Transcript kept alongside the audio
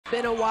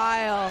been a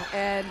while,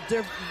 and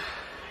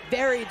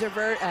very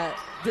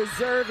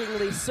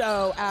deservingly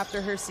so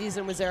after her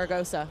season with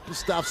Zaragoza.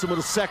 Gustafson with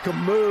a second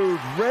move,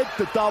 read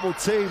the double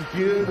team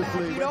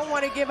beautifully. You don't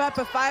want to give up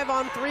a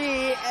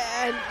 5-on-3,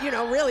 and you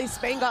know, really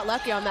Spain got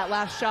lucky on that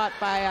last shot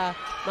by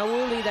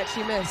Mawuli that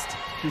she missed.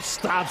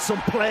 Gustafson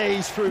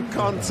plays through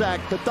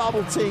contact, the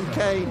double team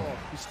came.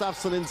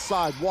 Gustafson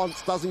inside,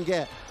 once, doesn't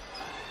get.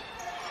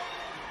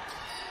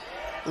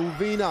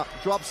 Ulvina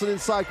drops it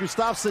inside.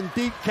 Gustafson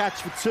deep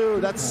catch for two.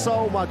 That's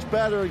so much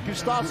better.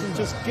 Gustafson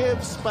just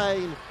gives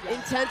Spain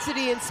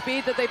intensity and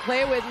speed that they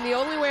play with, and the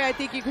only way I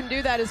think you can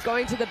do that is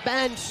going to the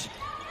bench.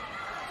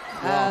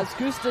 Wow.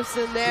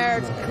 Gustafson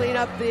there to clean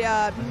up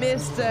the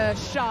missed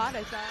shot,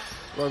 I thought.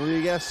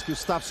 Rodriguez,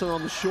 Gustafson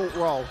on the short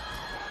roll.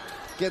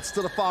 Gets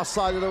to the far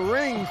side of the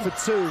ring for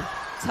two.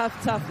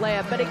 Tough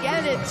layup. But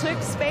again, it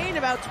took Spain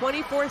about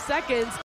 24 seconds